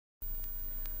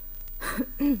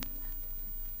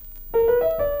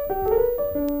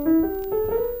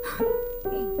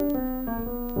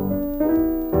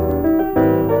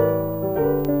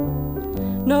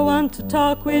No one to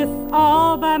talk with,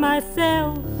 all by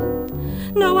myself.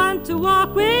 No one to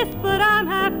walk with, but I'm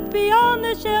happy on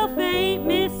the shelf. Ain't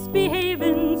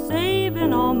misbehaving,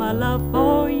 saving all my love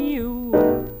for you.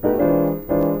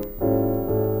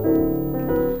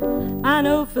 I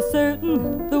know for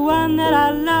certain the one that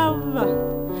I love.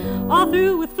 All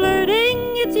through with flirting,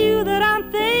 it's you that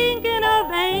I'm thinking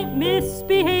of. Ain't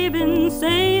misbehaving,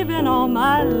 saving all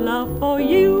my love for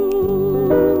you.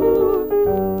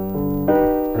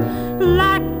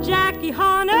 Like Jackie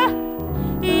Horner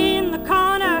in the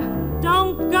corner,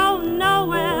 don't go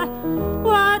nowhere.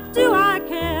 What do I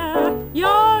care?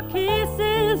 Your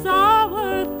kisses are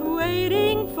worth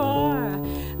waiting for.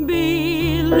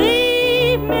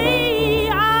 Believe me,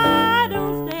 I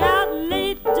don't stay out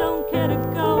late, don't care to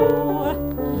go.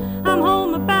 I'm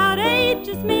home about 8,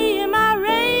 just me and my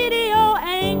radio.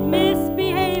 Ain't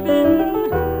misbehaving.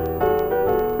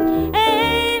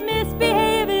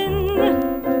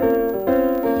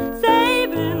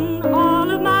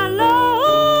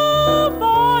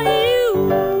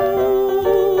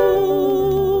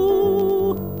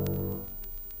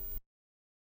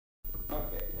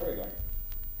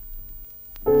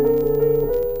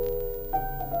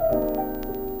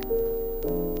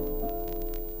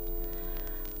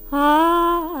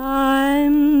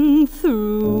 I'm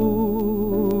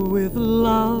through with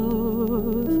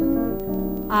love.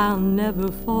 I'll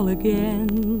never fall again.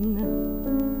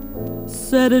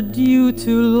 Said adieu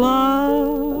to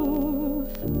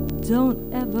love.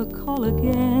 Don't ever call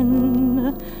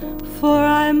again, for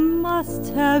I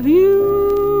must have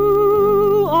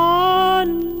you or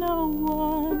no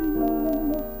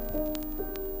one.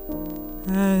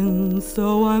 And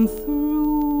so I'm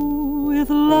through with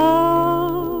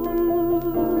love.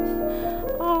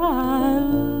 I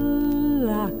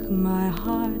lock my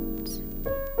heart.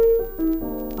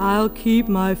 I'll keep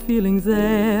my feelings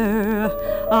there.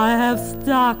 I have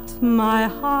stocked my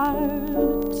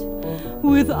heart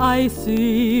with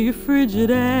icy,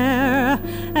 frigid air,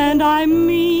 and I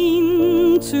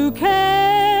mean to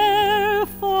care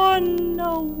for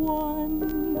no one.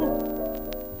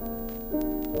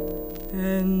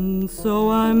 And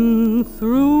so I'm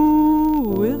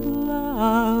through with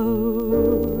love.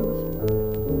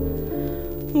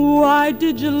 Why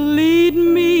did you lead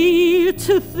me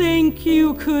to think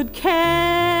you could care?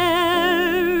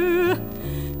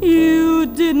 You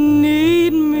didn't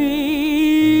need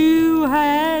me, you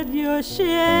had your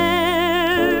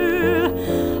share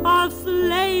of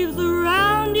slaves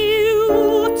around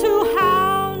you to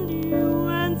hound you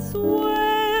and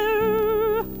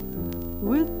swear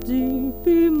with deep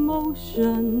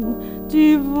emotion,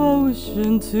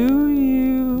 devotion to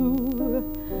you.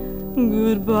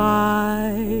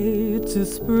 Goodbye to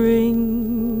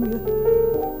spring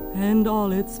and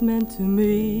all it's meant to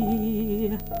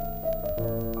me.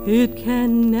 It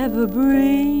can never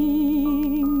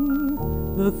bring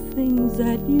the things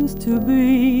that used to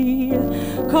be.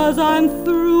 'Cause I'm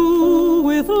through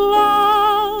with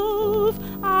love.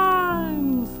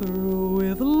 I'm through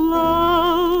with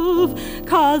love.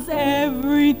 'Cause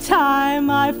every time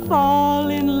I fall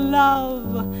in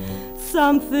love,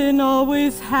 something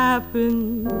always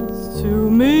happens to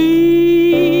me.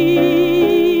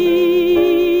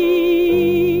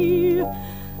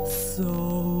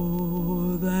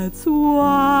 So that's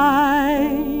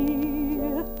why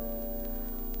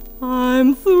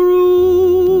I'm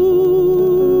through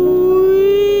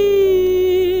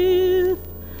with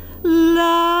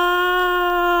love.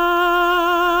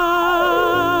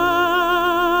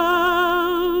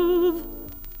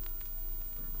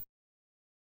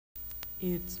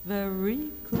 It's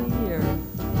very clear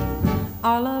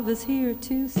our love is here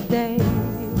to stay,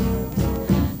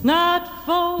 not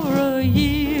for a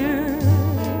year,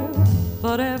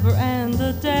 but ever and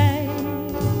a day.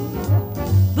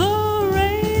 The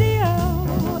radio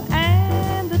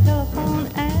and the telephone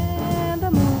and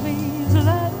the movies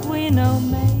that we know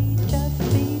may just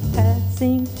be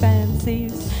passing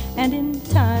fancies, and in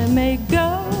time may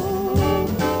go.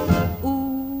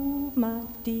 Ooh, my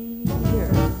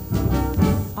dear,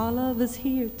 our love is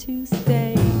here to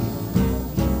stay.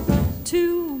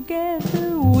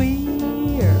 Together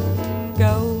we're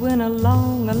going a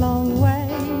long way.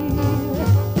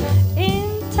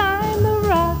 In time the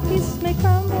Rockies may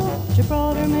crumble,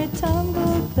 Gibraltar may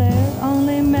tumble, they're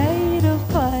only made of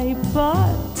clay,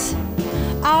 but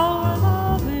our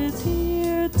love is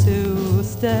here to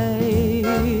stay.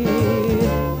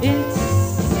 It's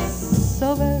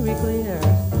so very clear,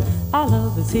 our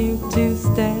love is is here to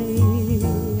stay.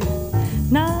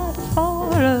 Not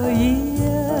for a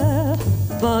year,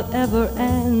 but ever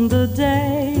and a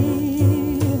day.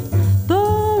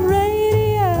 The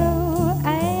radio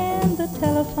and the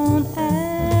telephone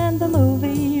and the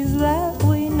movies that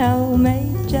we know may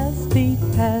just be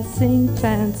passing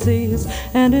fancies,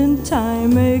 and in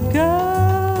time may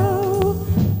go.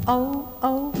 Oh,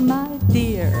 oh, my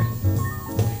dear,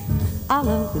 our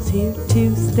love is here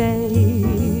to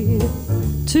stay.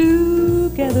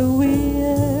 Together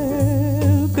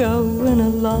we're going a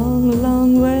long,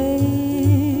 long way.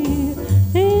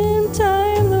 In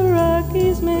time the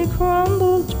Rockies may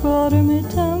crumble, Gibraltar may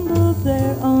tumble,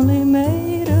 they're only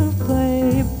made of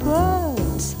clay.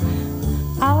 But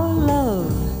our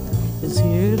love is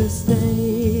here to stay.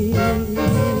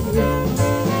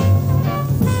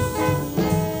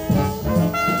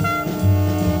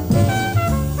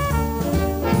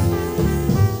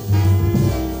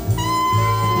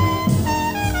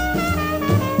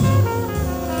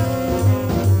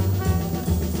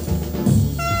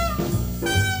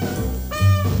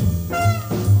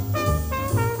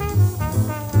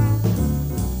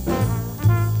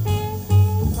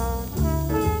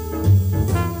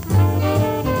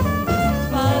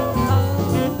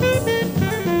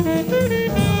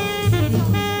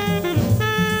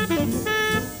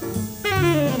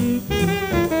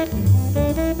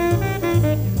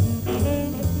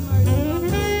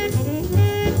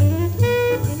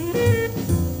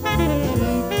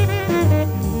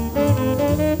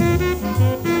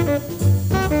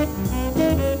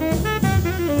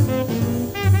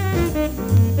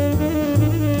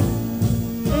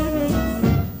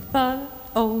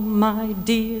 My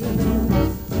dear,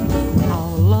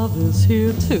 our love is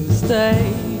here to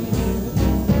stay.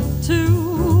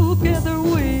 Together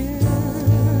we're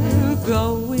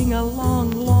going a long,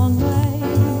 long way.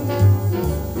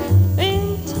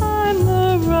 In time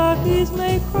the Rockies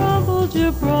may crumble,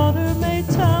 Gibraltar may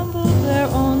tumble, they're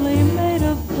only made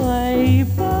of clay.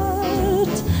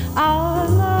 But our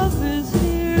love is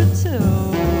here too.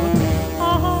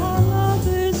 Our love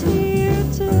is here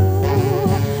too.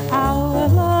 Our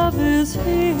love is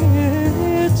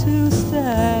here to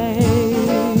stay.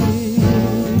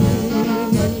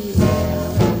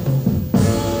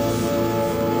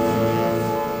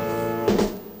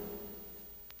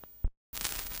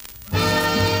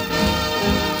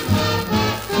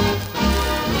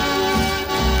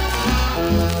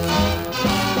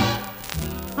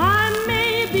 I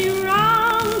may be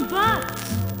wrong, but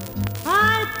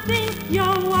I think you're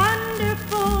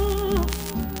wonderful.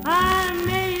 I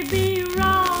may be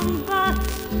wrong, but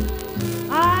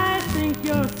I think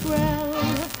you're swell.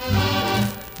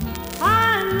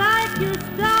 I like your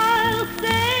style,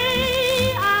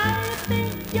 say I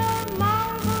think you're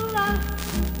marvelous,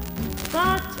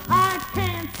 but I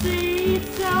can't see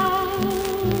so.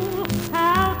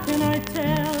 How can I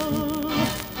tell?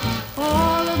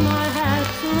 All of my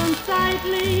hats are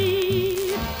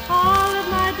unsightly, all of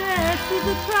my dress is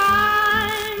a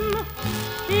crime.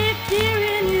 If dear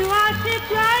in you I pick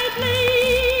rightly,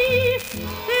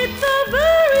 it's the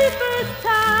very first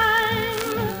time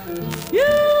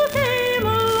you came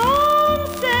along.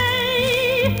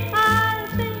 Say, I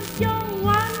think you're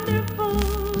wonderful,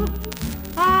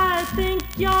 I think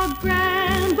you're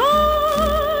grand,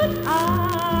 but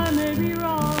I may be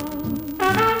wrong.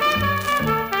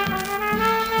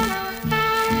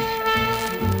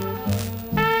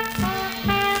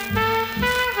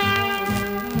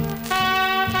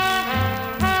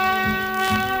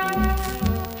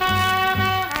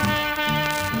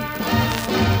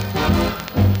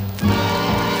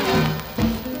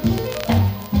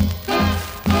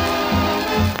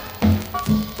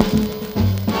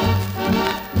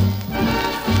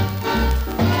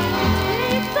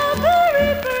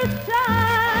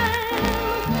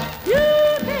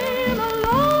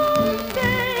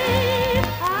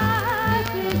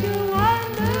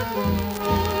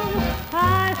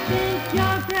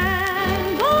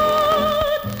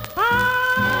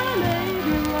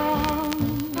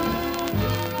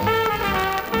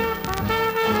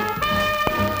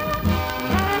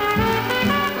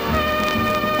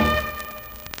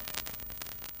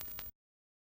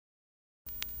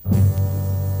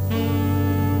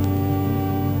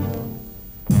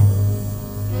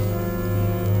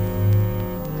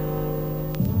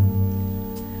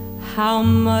 How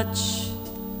much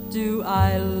do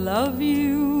I love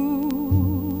you?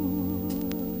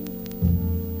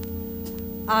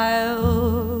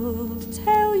 I'll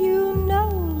tell you no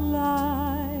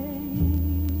lie.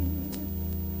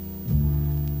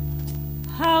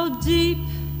 How deep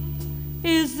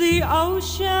is the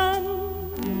ocean?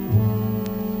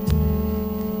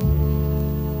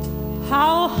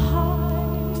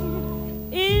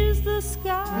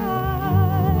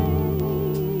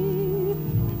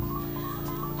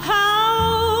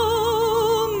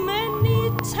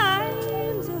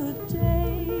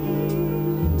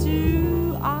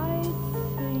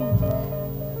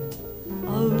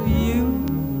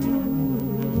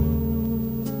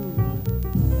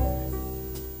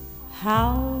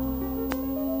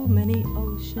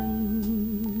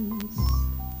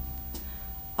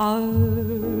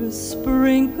 are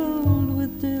sprinkled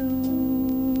with dew.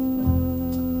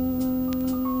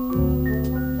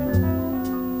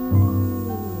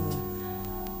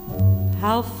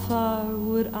 How far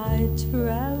would I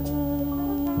travel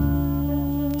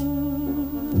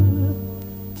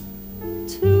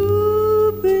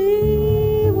to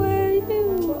be where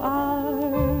you are?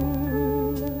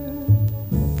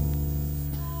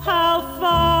 How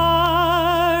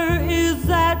far is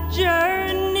that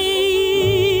journey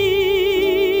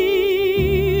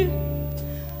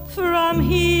from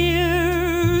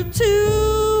here to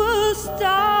a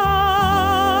star?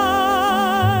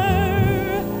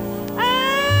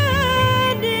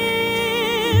 And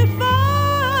if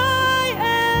I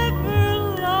ever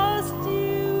lost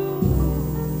you,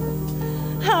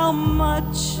 how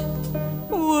much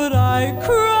would I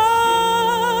cry?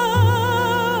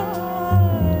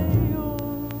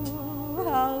 Oh,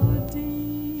 how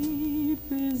deep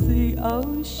is the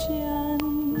ocean?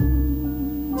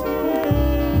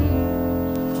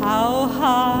 How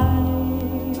high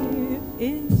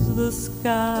is the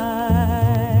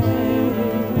sky?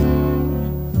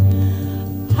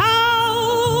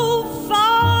 How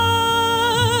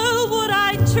far would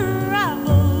I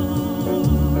travel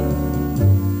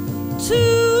to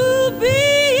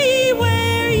be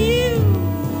where you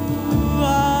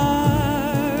are?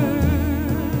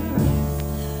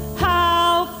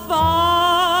 How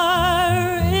far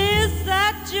is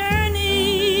that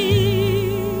journey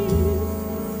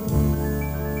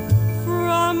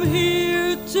from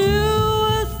here to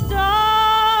a star?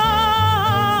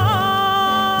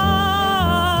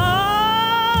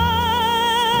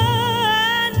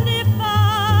 And if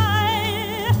I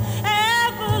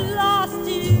ever lost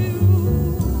you,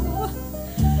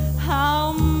 how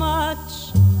much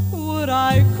would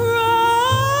I cry?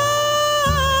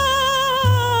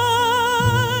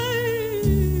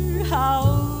 How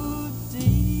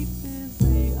deep is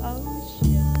the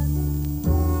ocean?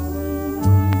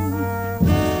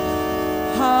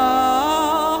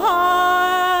 How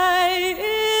high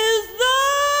is the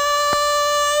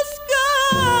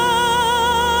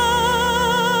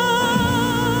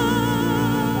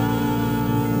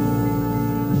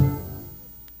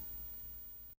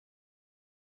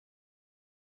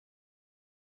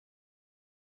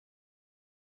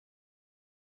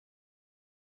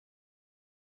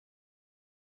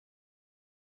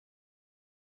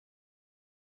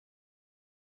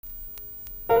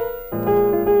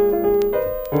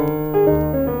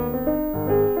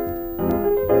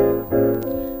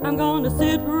I'm gonna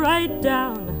sit right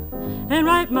down and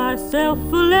write myself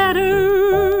a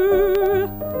letter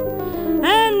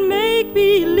and make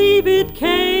believe it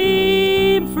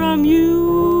came from you.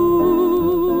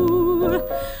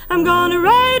 I'm gonna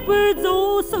write words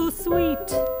oh so sweet,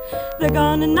 they're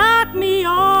gonna knock me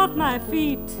off my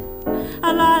feet.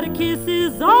 A lot of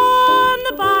kisses on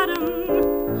the bottom,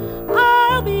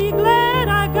 I'll be glad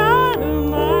I got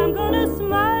 'em. I'm gonna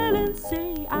smile and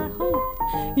say I hope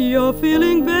you're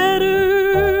feeling better,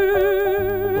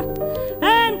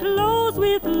 and close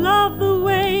with love the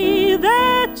way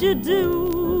that you do.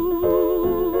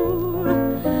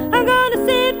 I'm gonna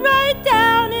sit right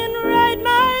down and write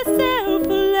myself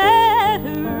a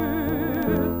letter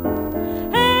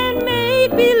and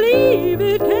make believe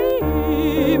it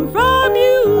came from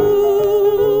you.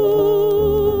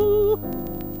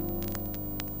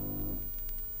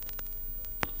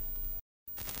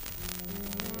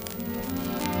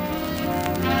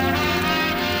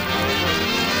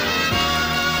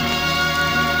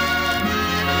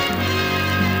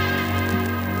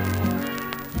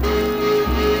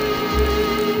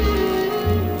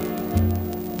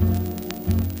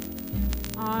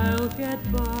 I'll get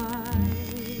by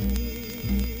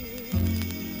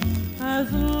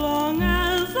as long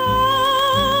as I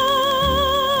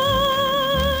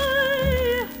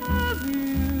have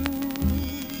you.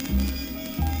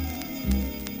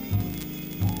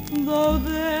 Though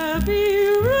there be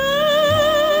rain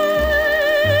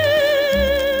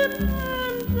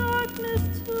and darkness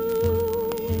too,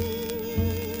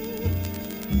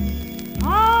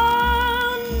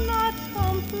 I'll not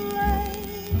complain.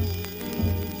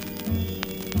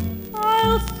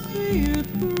 I'll see it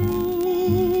through.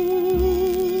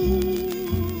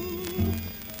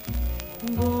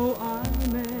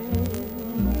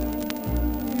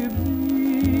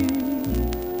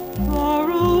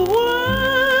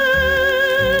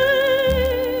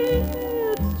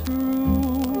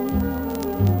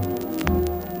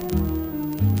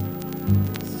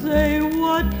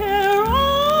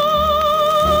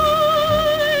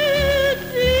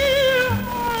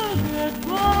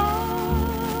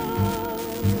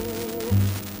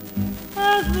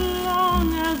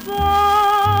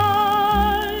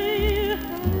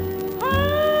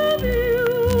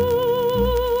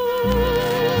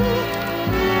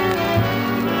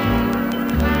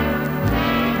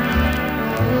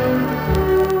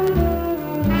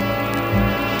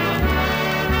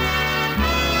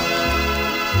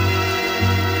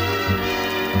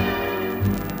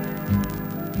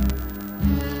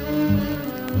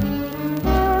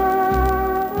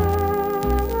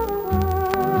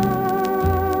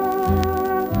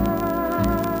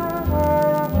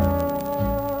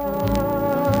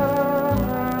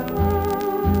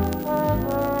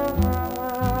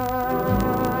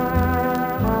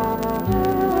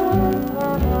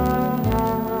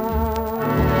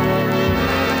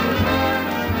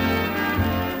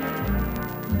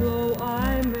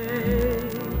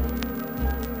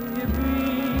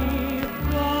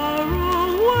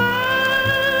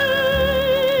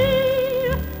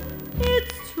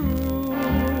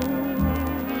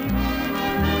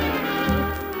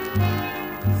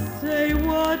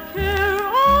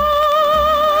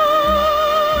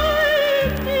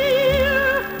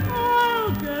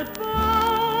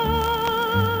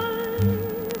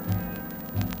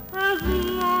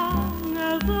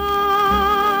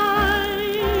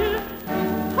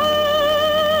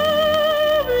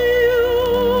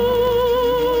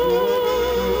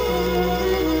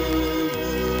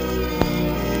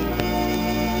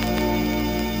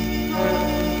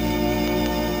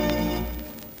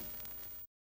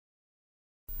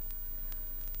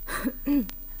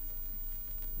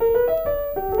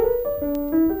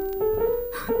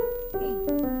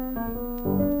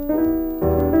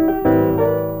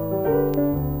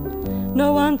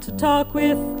 one to talk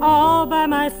with all by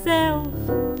myself.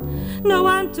 No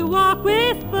one to walk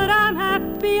with, but I'm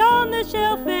happy on the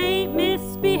shelf. Ain't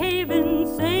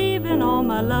misbehaving, saving all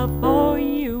my love for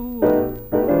you.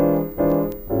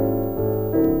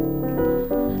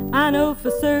 I know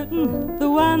for certain the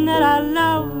one that I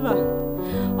love.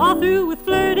 All through with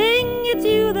flirting, it's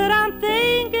you that I'm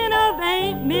thinking of.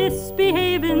 Ain't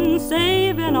misbehaving,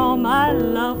 saving all my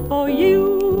love for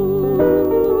you.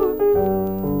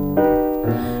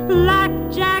 Like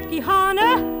Jackie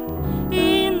Horner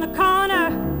in the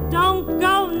corner, don't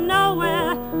go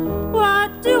nowhere.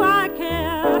 What do I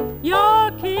care?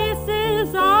 Your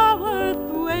kisses are worth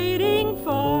waiting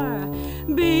for.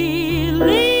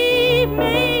 Believe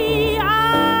me,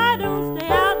 I don't stay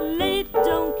out late,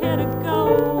 don't care to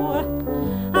go.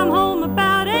 I'm home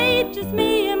about 8, just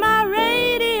me and my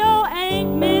radio.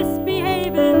 Ain't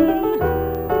misbehaving,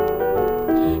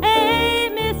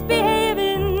 ain't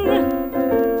misbehaving,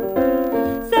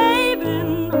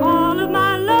 saving all of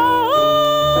my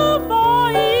love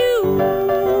for you.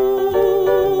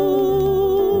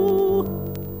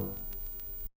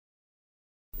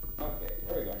 Okay,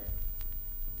 here we go.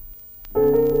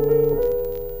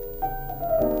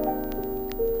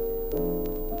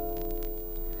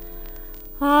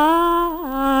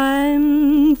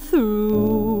 I'm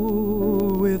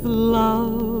through with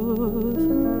love.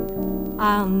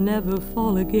 I'll never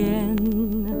fall again.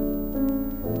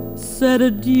 Said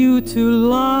adieu to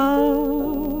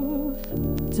love.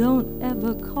 Don't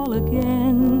ever call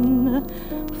again,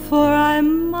 for I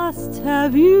must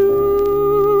have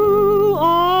you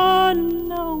or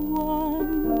no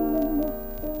one.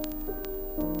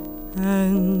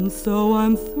 And so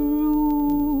I'm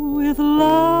through with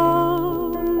love.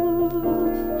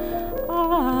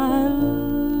 I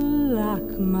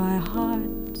lock my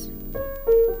heart.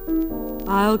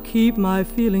 I'll keep my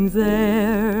feelings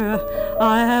there.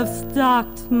 I have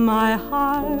stocked my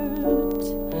heart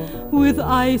with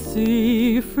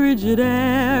icy, frigid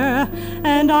air,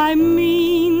 and I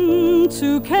mean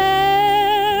to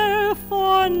care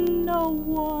for no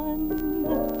one.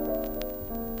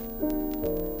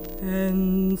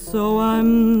 And so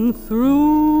I'm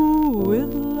through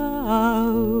with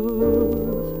love.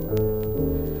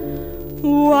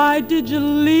 Why did you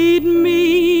lead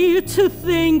me to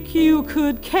think you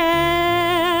could care?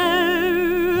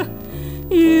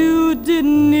 You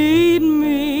didn't need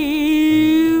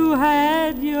me, you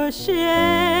had your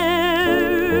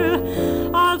share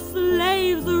of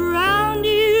slaves around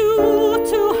you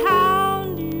to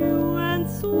hound you and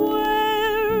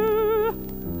swear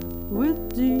with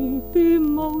deep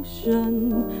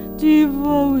emotion,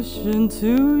 devotion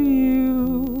to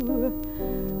you.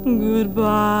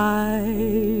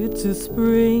 Goodbye to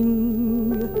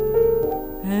spring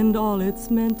and all it's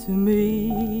meant to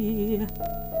me.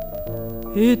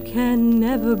 It can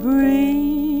never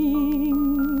bring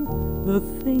the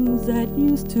things that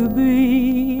used to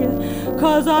be.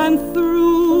 'Cause I'm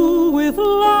through with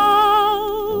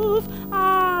love.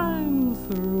 I'm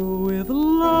through with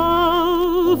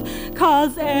love.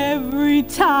 'Cause every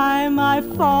time I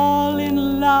fall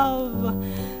in love,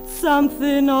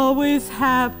 something always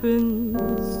happens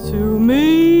to me.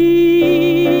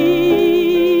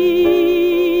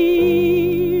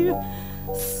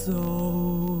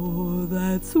 So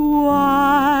that's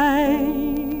why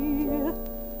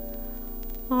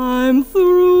I'm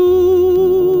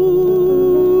through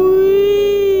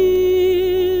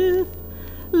with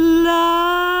love.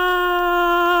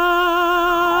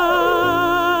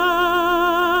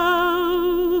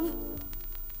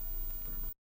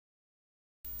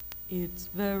 It's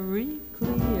very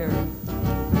clear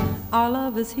our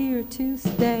love is here to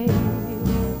stay.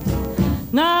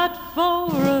 Not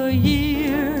for a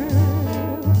year,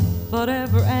 but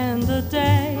ever and a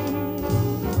day.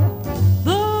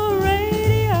 The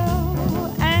radio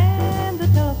and the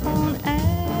telephone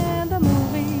and the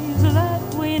movies that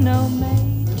we know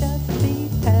may just be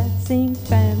passing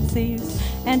fancies,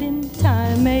 and in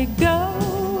time may go.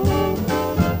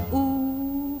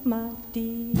 Ooh, my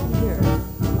dear,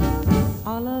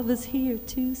 our love is here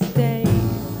to stay.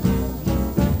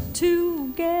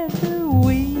 Together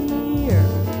we're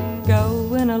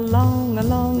going a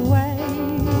long way.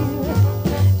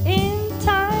 In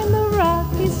time the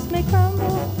Rockies may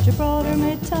crumble, Gibraltar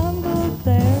may tumble,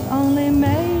 they're only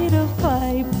made of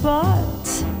clay. But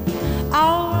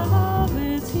our love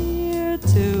is here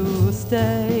to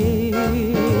stay.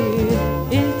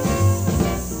 It's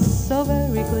so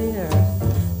very clear,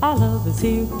 our love is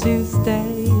here to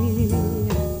stay.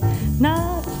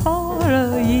 Not for a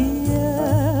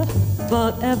year,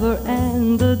 but ever and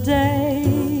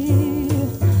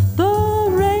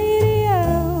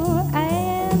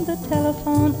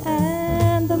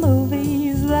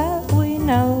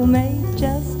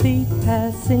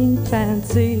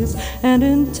fantasies, and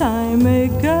in time may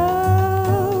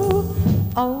go.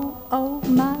 Oh, oh,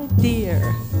 my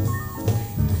dear,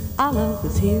 our love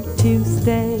is here to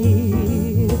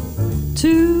stay.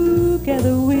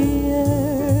 Together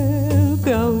we're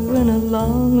going a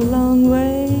long, long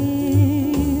way.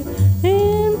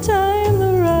 In time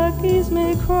the Rockies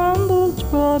may crumble,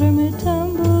 Gibraltar may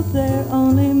tumble, they're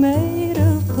only made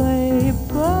of clay.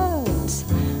 But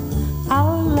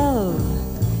our love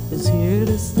is here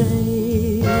to stay.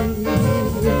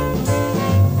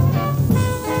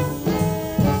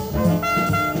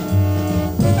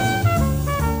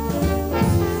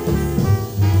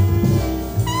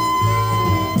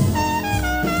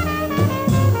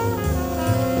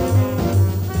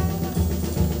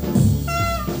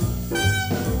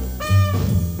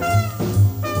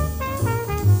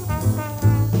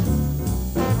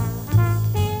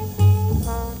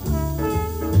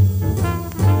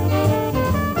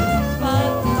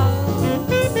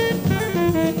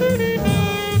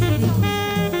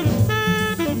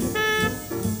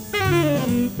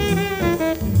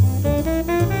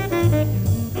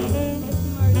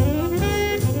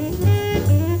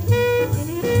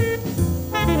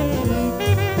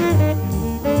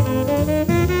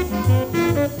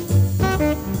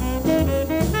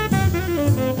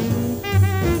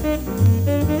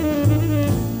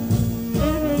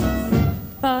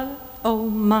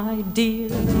 My dear,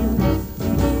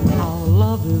 our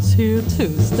love is here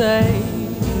to stay.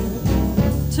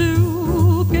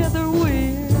 Together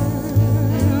we're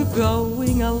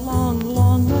going a long,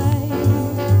 long way.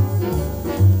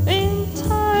 In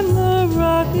time the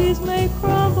Rockies may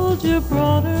crumble,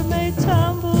 Gibraltar may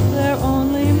tumble, they're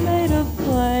only made of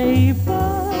clay.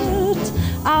 But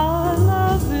our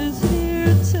love is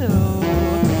here too.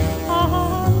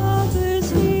 Our love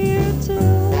is here too.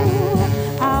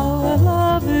 Our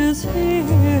love is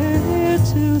here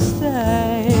to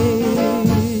stay.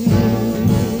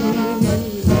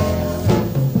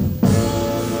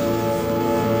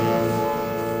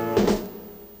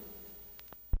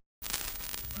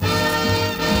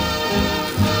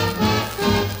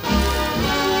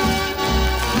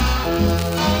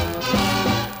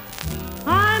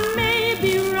 I may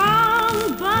be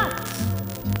wrong, but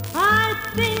I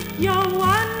think you're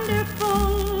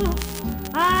wonderful.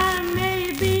 I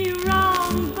may be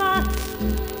wrong, but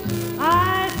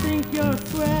I think you're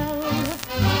swell.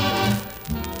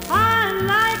 I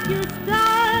like your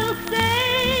style,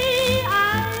 say I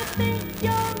think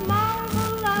you're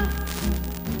marvelous,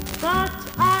 but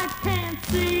I can't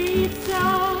see so.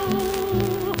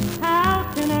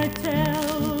 How can I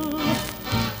tell?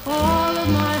 All of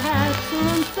my hats are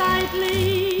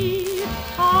unsightly,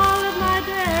 all of my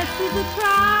dress is a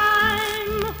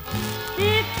crime.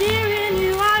 If dear in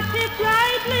you I pick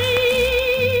rightly,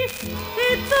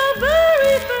 it's the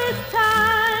very first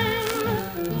time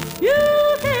you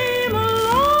came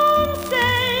along.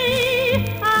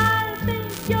 Say, I think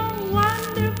you're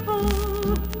wonderful,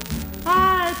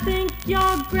 I think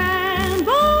you're grand,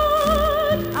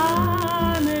 but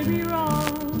I may be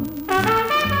wrong.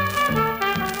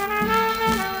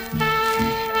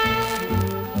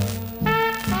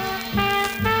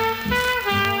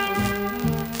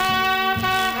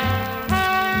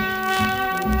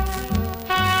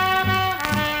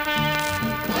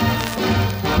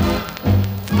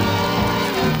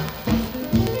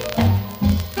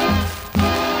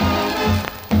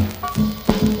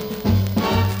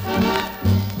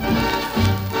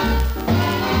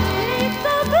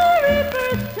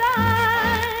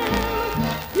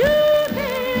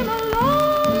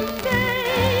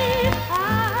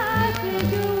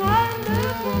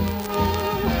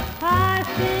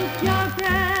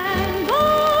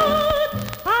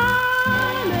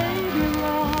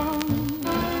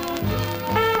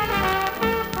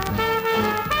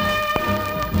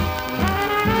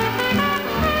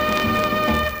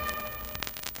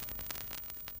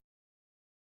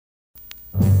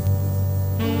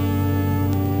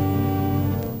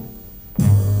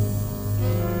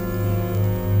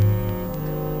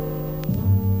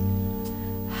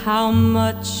 How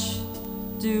much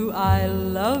do I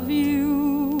love you?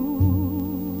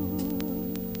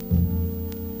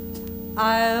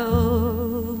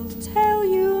 I'll tell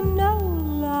you no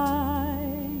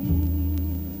lie.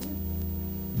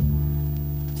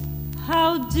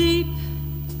 How deep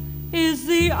is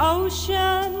the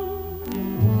ocean?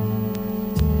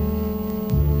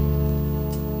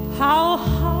 How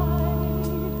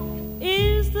high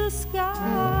is the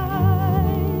sky?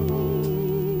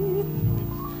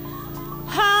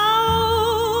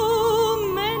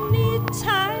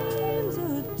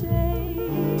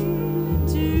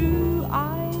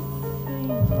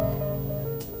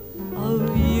 Of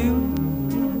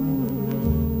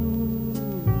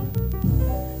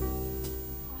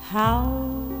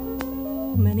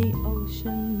many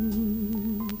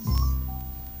oceans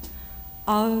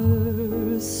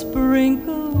are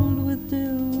sprinkled with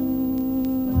dew.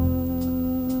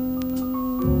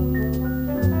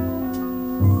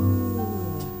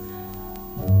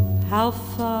 How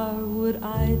far would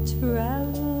I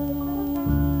travel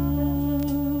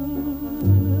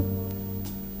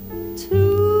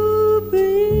to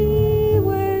be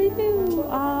where you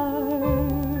are?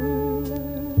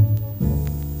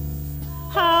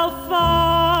 How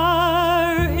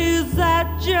far is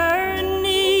that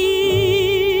journey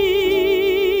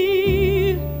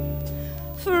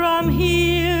from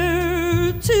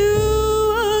here to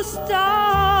a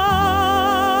star?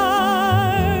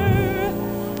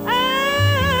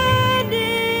 And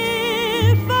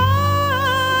if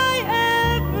I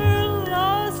ever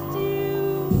lost you,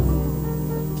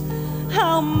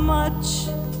 how much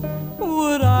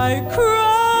would I cry?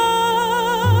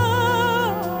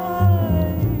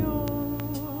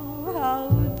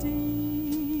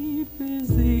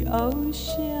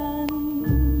 Ocean,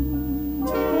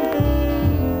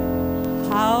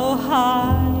 how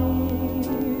high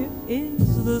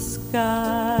is the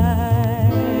sky?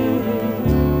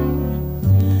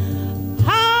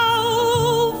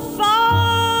 How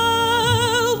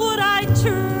far would I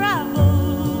travel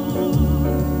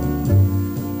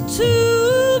to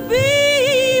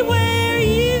be where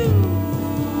you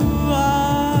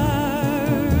are?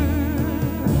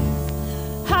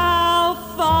 How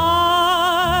far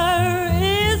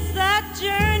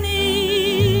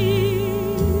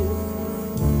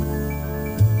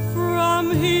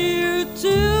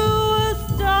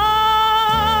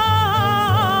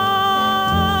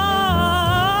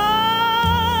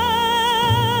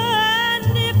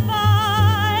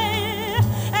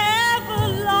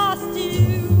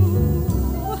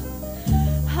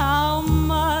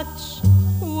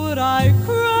I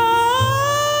cry?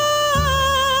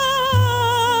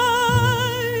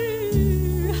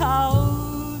 How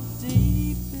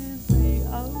deep is the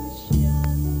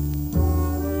ocean?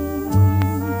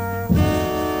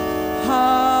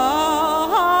 How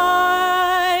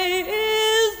high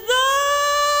is the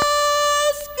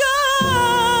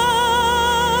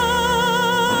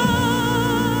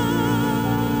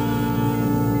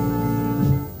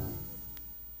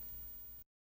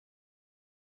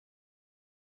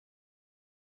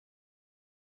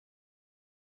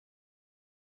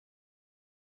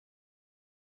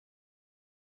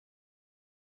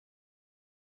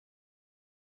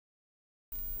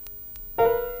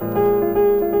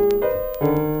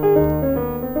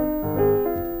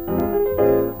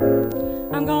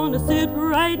I'm gonna sit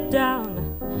right down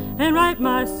and write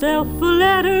myself a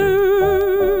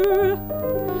letter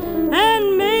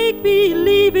and make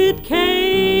believe it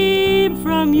came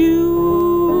from you.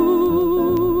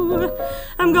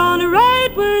 I'm gonna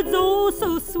write words oh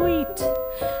so sweet,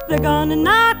 they're gonna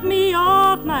knock me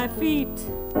off my feet.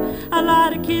 A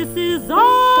lot of kisses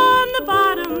on the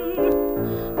bottom,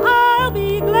 I'll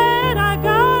be glad I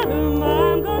got 'em.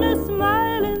 I'm gonna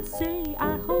smile and say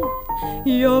I hope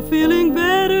you're feeling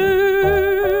better,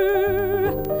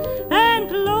 and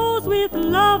close with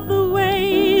love the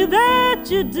way that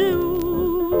you do.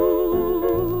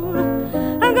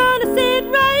 I'm gonna sit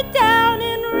right down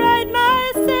and write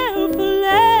myself a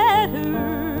letter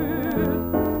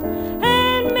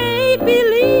and make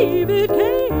believe it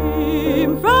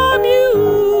came from you.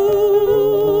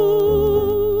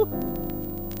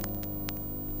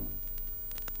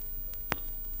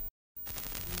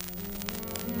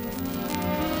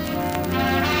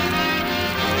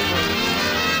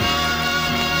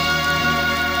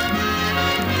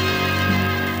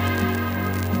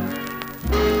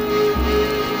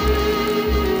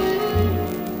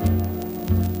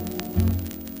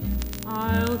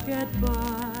 I'll get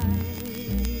by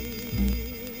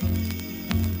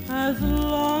as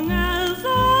long as I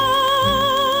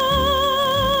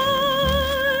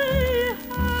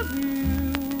have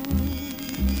you,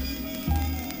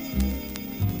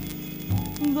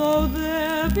 though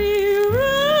there be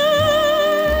rain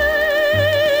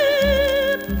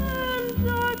and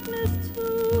darkness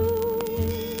too.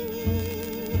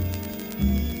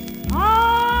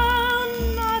 I'll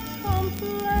not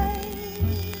complain,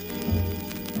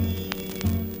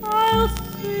 I'll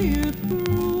see it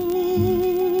through.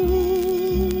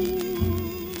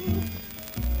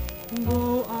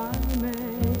 Though I may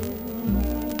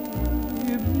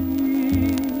be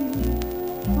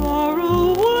far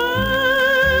away,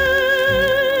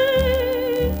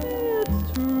 it's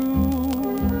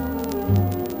true.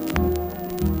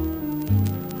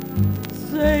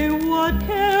 Say what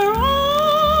care I,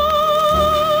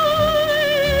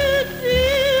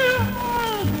 dear,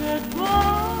 I'll get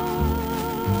by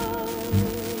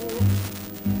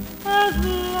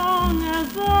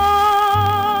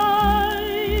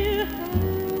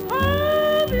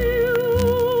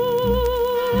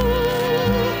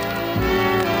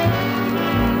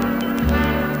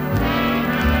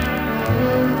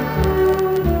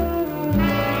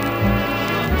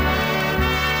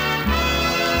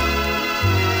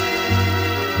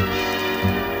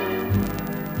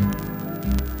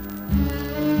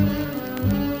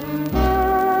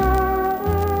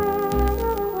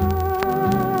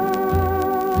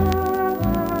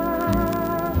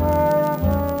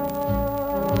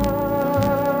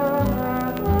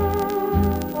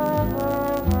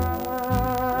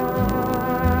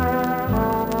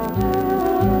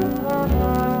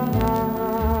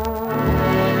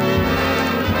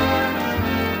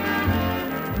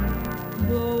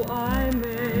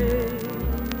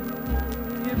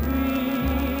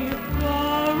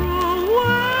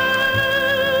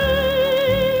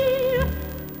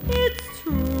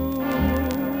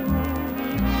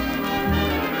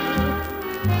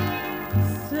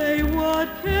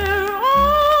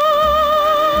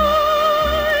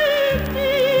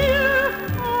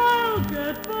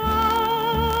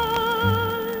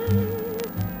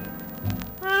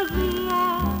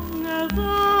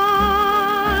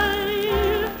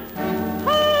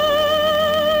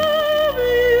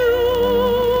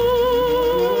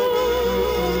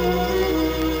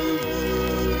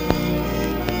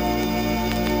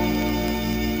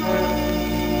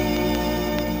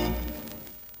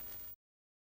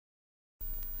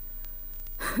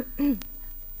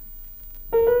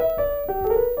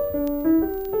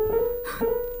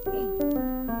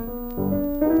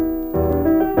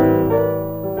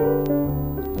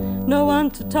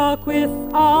one to talk with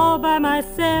all by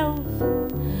myself.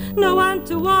 No one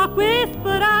to walk with,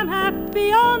 but I'm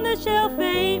happy on the shelf.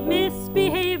 Ain't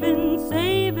misbehaving,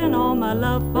 saving all my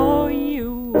love for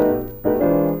you.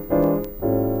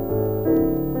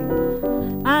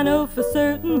 I know for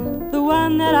certain the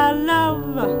one that I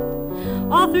love.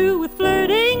 All through with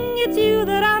flirting, it's you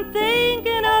that I'm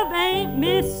thinking of. Ain't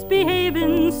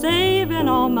misbehaving, saving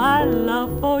all my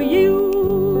love for you.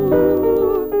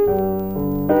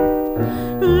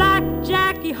 Like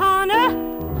Jackie Horner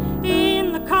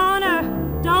in the corner,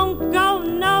 don't go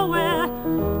nowhere.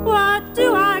 What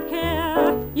do I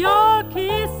care? Your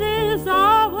kisses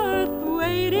are worth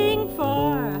waiting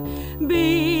for.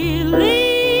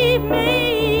 Believe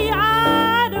me,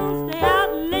 I don't stay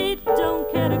out late, don't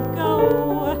care to go.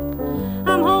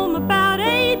 I'm home about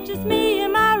 8, just me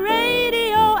and my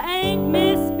radio. Ain't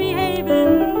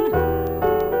misbehaving,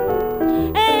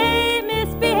 ain't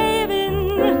misbehaving,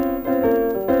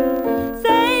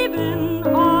 saving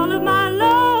all of my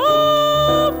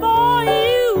love for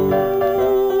you.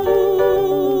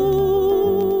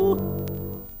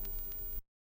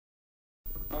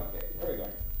 Okay, here we go.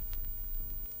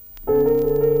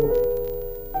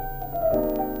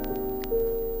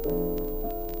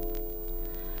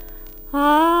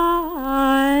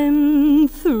 I'm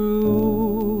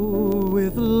through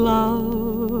with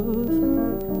love.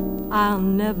 I'll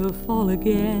never fall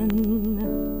again.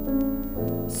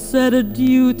 Said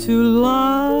adieu to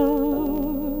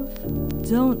love.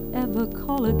 Don't ever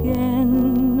call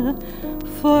again,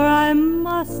 for I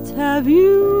must have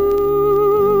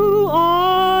you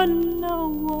or no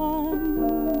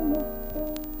one.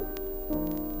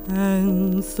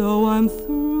 And so I'm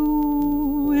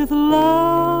through with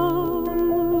love.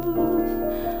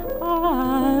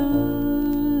 I'll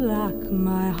lock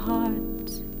my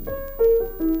heart.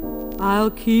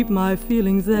 I'll keep my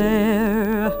feelings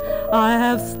there. I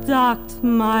have stocked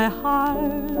my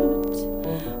heart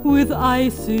with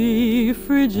icy,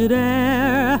 frigid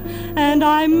air, and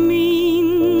I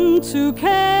mean to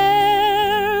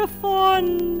care for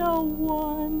no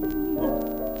one.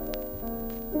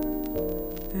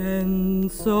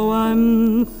 And so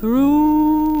I'm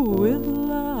through with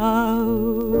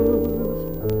love.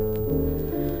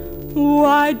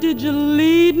 Why did you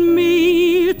lead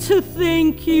me to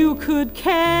think you could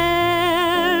care?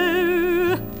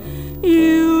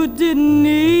 You didn't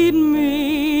need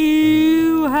me,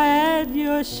 you had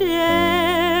your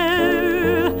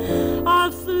share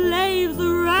of slaves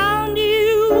around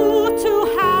you to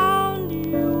hound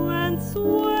you and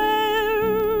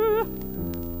swear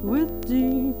with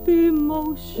deep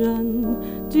emotion,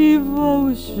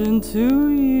 devotion to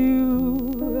you.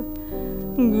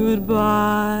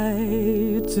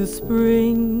 Goodbye to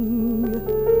spring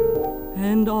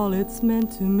and all it's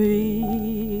meant to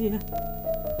me.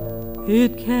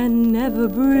 It can never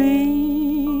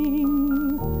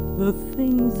bring the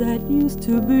things that used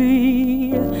to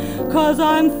be. 'Cause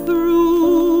I'm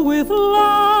through with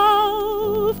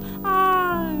love.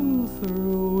 I'm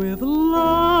through with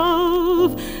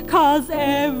love. 'Cause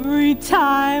every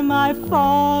time I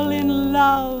fall in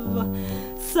love,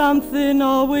 something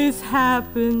always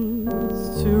happens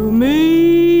to me.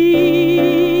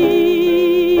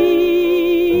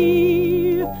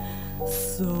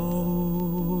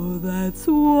 So that's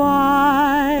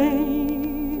why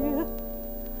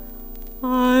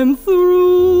I'm through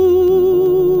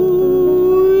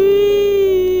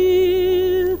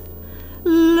with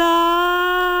love.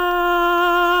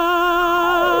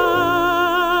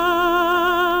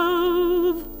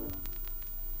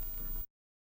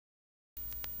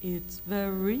 It's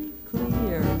very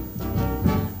clear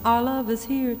our love is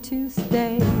here to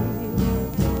stay.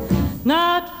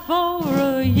 Not for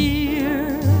a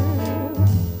year,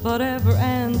 but ever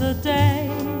and a day.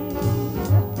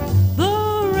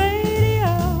 The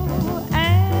radio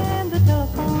and the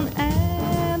telephone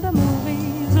and the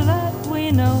movies that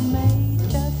we know may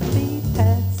just be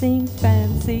passing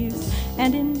fancies,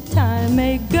 and in time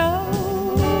may go.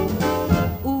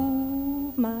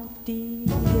 Ooh, my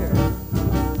dear,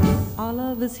 our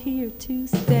love is here to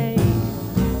stay.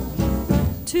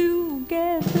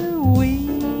 Together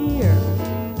we're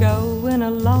going a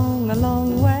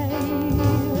long way.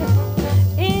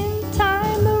 In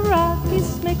time the Rockies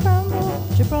may crumble,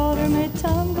 Gibraltar may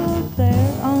tumble,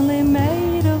 they're only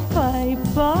made of clay,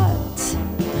 but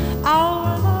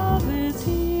our love is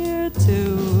here to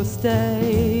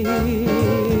stay.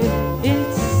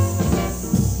 It's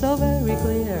so very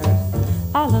clear,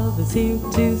 our love is here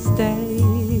to stay.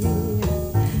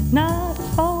 Not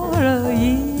for a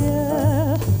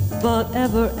year, but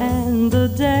ever and a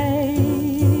day.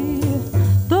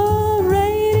 The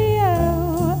radio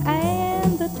and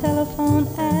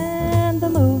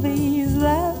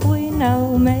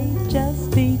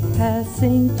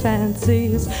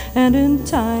fantasies, and in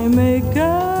time may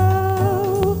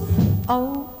go.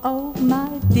 Oh, oh,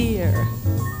 my dear,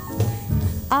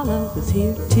 our love is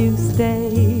here to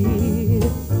stay.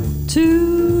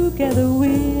 Together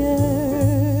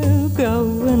we're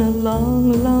going a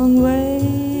long, long way.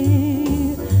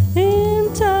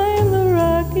 In time the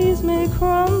Rockies may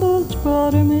crumble,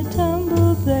 Gibraltar may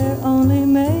tumble, they're only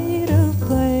made of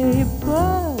clay.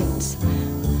 But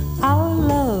our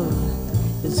love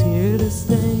is here to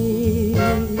stay.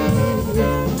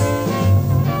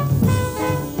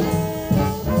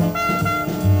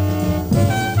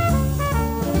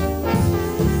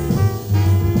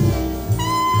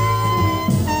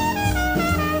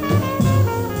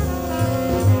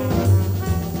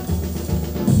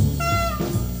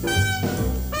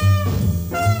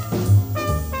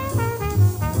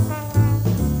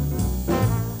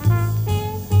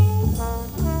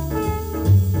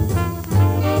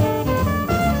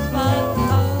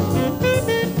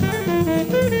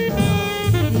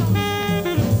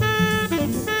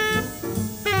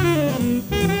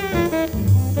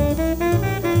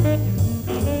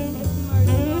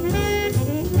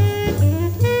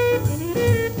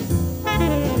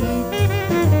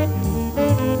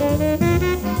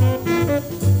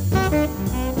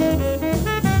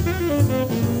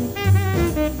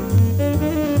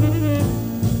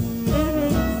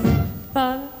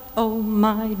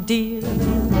 My dear,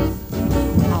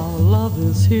 our love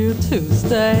is here to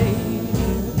stay.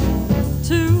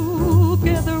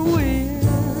 Together we're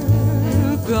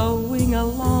going a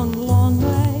long, long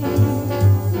way.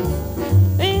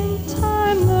 In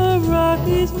time the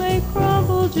Rockies may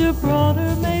crumble,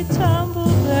 Gibraltar may tumble,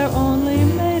 they're only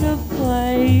made of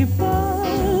clay.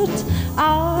 But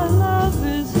our love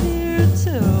is here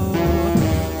too.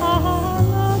 Our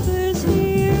love is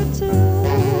here too.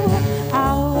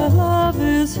 Our love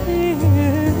is here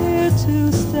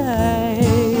to stay.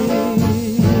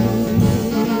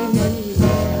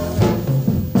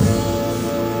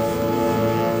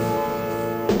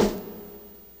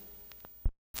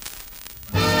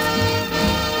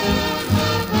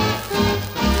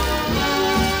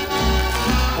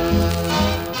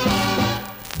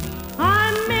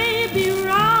 I may be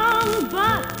wrong,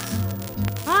 but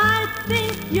I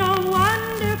think you're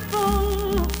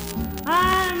wonderful.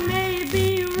 I may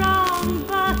be wrong,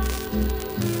 but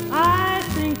I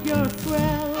think you're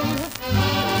swell.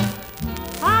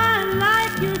 I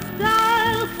like your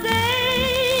style,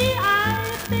 say I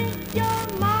think you're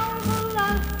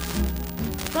marvelous,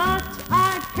 but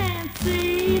I can't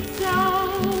see so.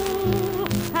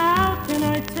 How can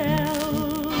I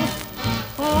tell?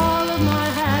 All of my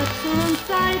hats are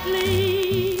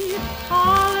unsightly,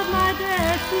 all of my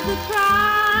dress is a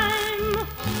crime.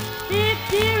 If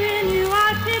dear in you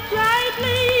I fit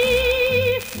rightly,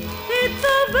 it's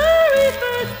the very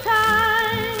first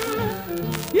time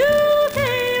you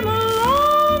came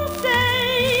along,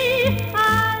 say I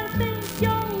think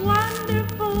you're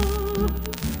wonderful,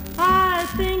 I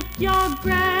think you're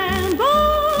grand,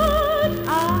 but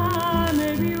I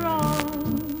may be wrong.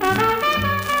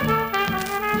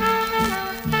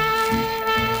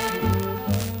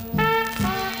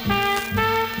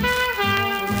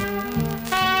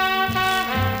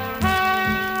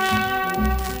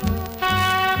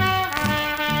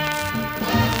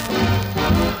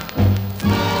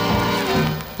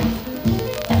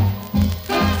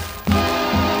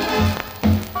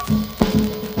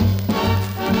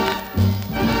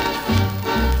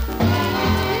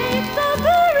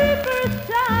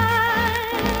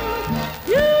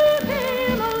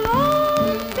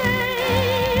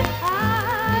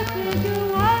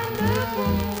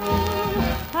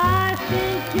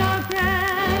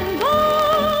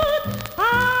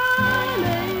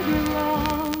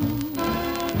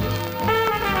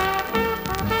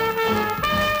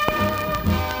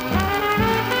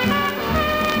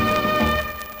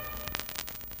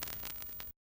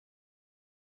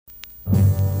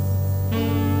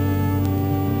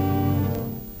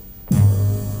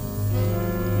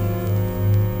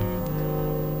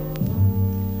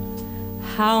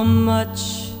 How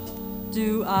much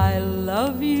do I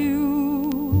love you?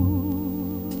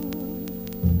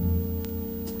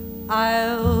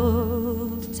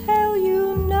 I'll tell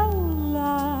you no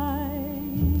lie.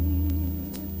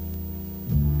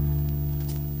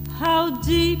 How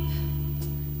deep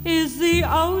is the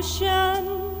ocean?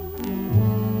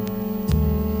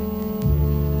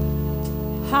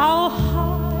 How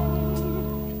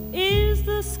high is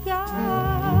the sky?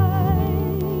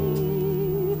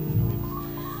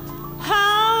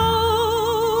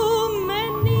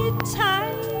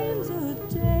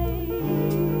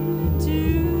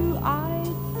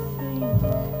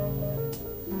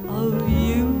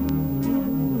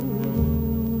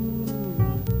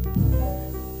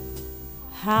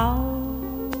 How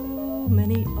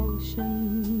many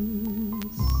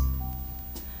oceans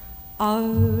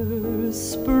are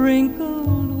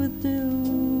sprinkled with dew?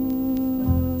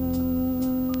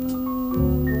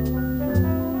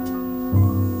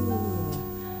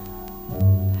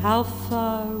 How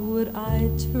far would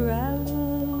I travel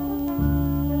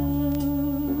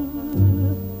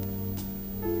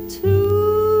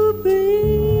to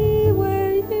be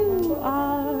where you are?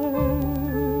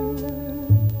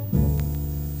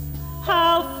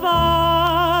 How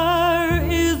far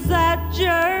is that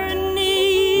journey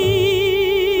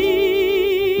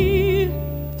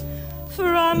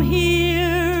from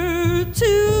here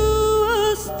to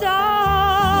a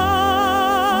star?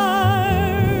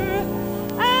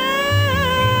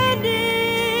 And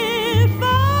if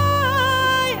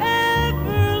I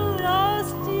ever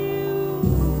lost you,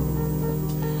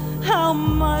 how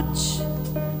much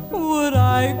would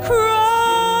I cry?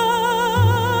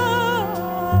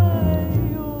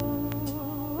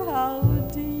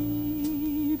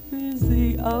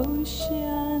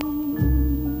 Ocean,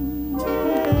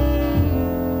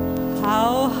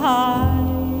 how high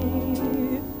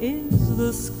is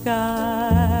the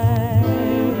sky?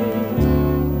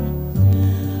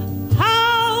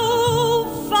 How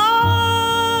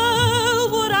far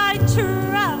would I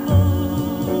travel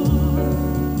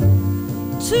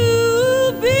to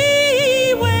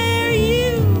be where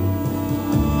you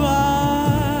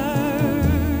are?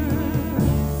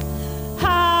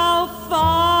 How far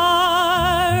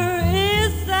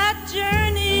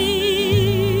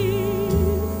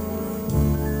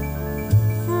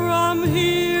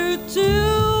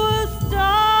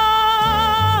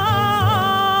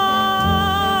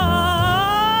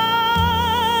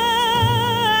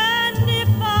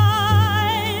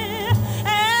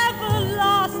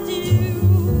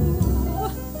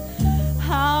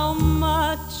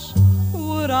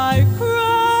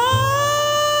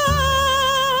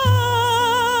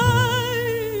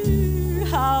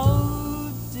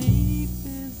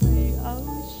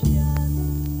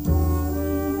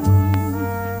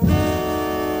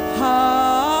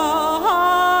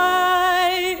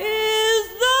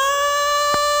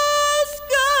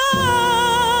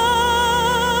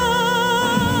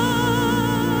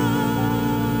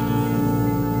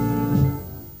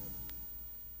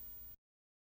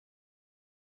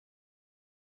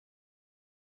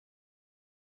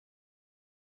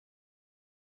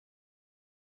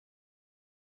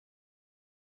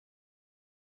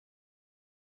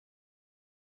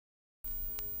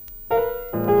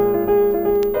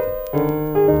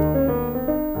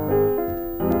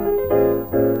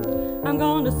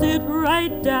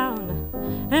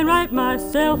and write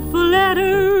myself a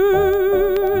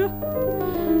letter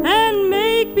and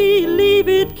make believe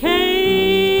it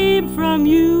came from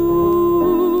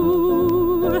you.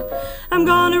 I'm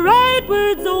gonna write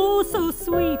words oh so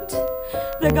sweet,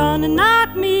 they're gonna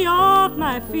knock me off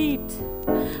my feet.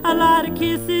 A lot of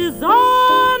kisses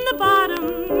on the bottom,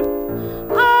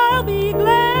 I'll be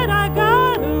glad I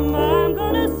got 'em. I'm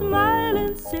gonna smile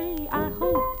and say I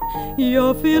hope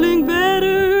you're feeling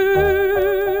better,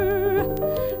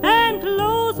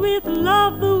 with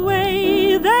love the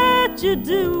way that you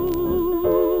do.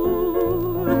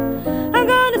 I'm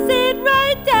gonna sit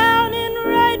right down and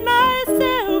write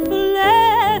myself a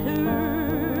letter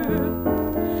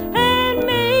and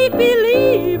make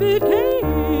believe it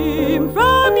came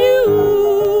from you.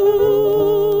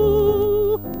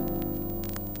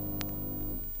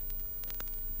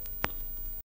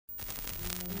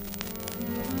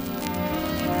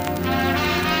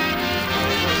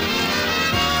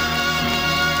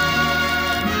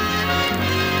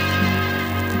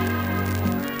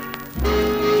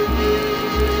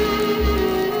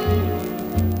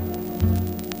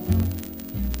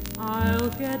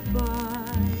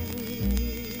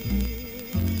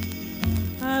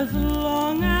 As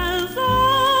long as I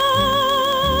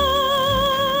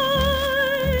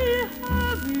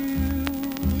have you,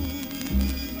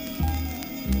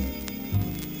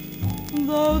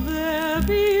 though there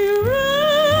be